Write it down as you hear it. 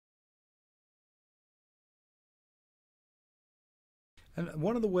And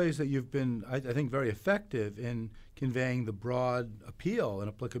one of the ways that you've been, I think, very effective in conveying the broad appeal and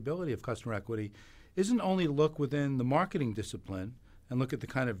applicability of customer equity isn't only to look within the marketing discipline and look at the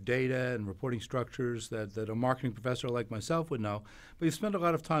kind of data and reporting structures that a marketing professor like myself would know, but you spend a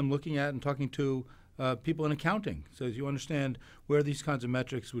lot of time looking at and talking to people in accounting. So as you understand where these kinds of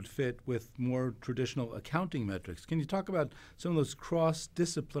metrics would fit with more traditional accounting metrics. Can you talk about some of those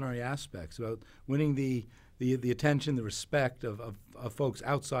cross-disciplinary aspects about winning the attention, the respect of folks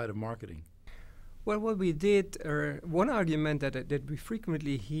outside of marketing? Well, what we did, one argument that we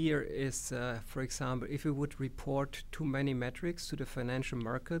frequently hear is, for example, if we would report too many metrics to the financial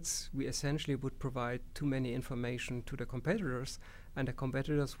markets, we essentially would provide too many information to the competitors, and the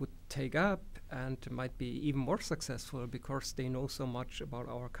competitors would take up and might be even more successful because they know so much about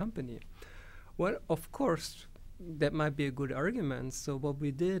our company. Well, of course, that might be a good argument. So what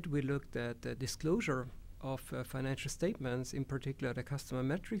we did, we looked at the disclosure of financial statements, in particular the customer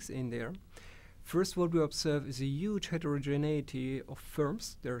metrics in there. First, what we observe is a huge heterogeneity of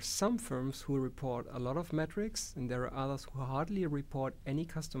firms. There are some firms who report a lot of metrics, and there are others who hardly report any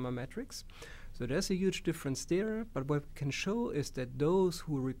customer metrics. So there's a huge difference there, but what we can show is that those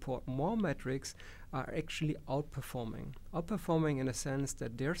who report more metrics are actually outperforming in a sense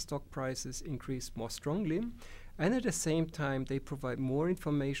that their stock prices increase more strongly, and at the same time they provide more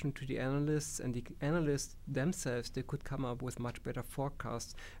information to the analysts, and the analysts themselves, they could come up with much better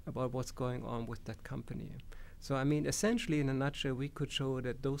forecasts about what's going on with that company. So I mean, essentially in a nutshell, we could show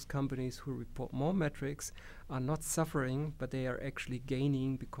that those companies who report more metrics are not suffering, but they are actually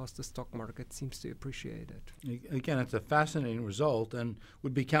gaining because the stock market seems to appreciate it. Again, it's a fascinating result and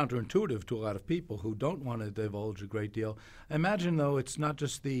would be counterintuitive to a lot of people who don't want to divulge a great deal. I imagine, though, it's not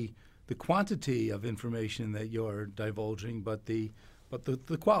just the quantity of information that you're divulging, but the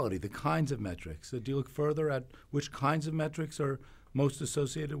quality, the kinds of metrics. So do you look further at which kinds of metrics are most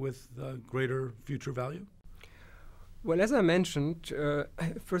associated with greater future value? Well, as I mentioned,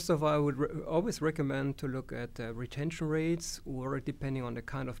 first of all, I would always recommend to look at retention rates, or depending on the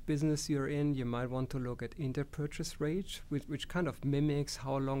kind of business you're in, you might want to look at inter-purchase rate, which kind of mimics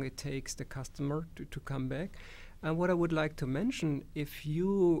how long it takes the customer to come back. And what I would like to mention, if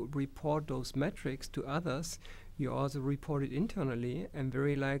you report those metrics to others, you also report it internally, and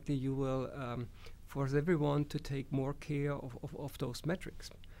very likely you will force everyone to take more care of those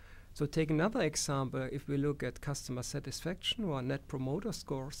metrics. So take another example, if we look at customer satisfaction or net promoter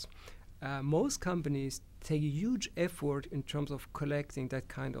scores, most companies take a huge effort in terms of collecting that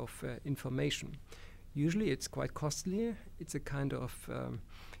kind of information. Usually it's quite costly. It's a kind of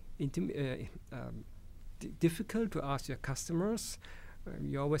difficult to ask your customers.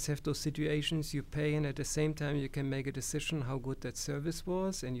 You always have those situations you pay, and at the same time you can make a decision how good that service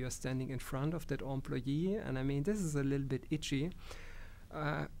was, and you're standing in front of that employee. And I mean, this is a little bit itchy.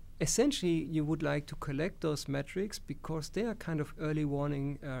 Essentially, you would like to collect those metrics because they are kind of early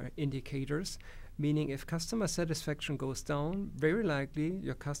warning indicators, meaning if customer satisfaction goes down, very likely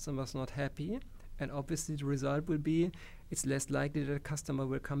your customer is not happy, and obviously the result will be it's less likely that a customer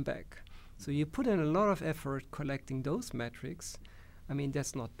will come back. So you put in a lot of effort collecting those metrics. I mean,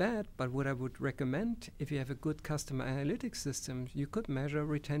 that's not bad, but what I would recommend, if you have a good customer analytics system, you could measure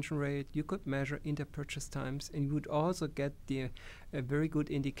retention rate, you could measure inter-purchase times, and you would also get a very good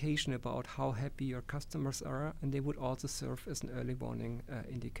indication about how happy your customers are, and they would also serve as an early warning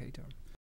indicator.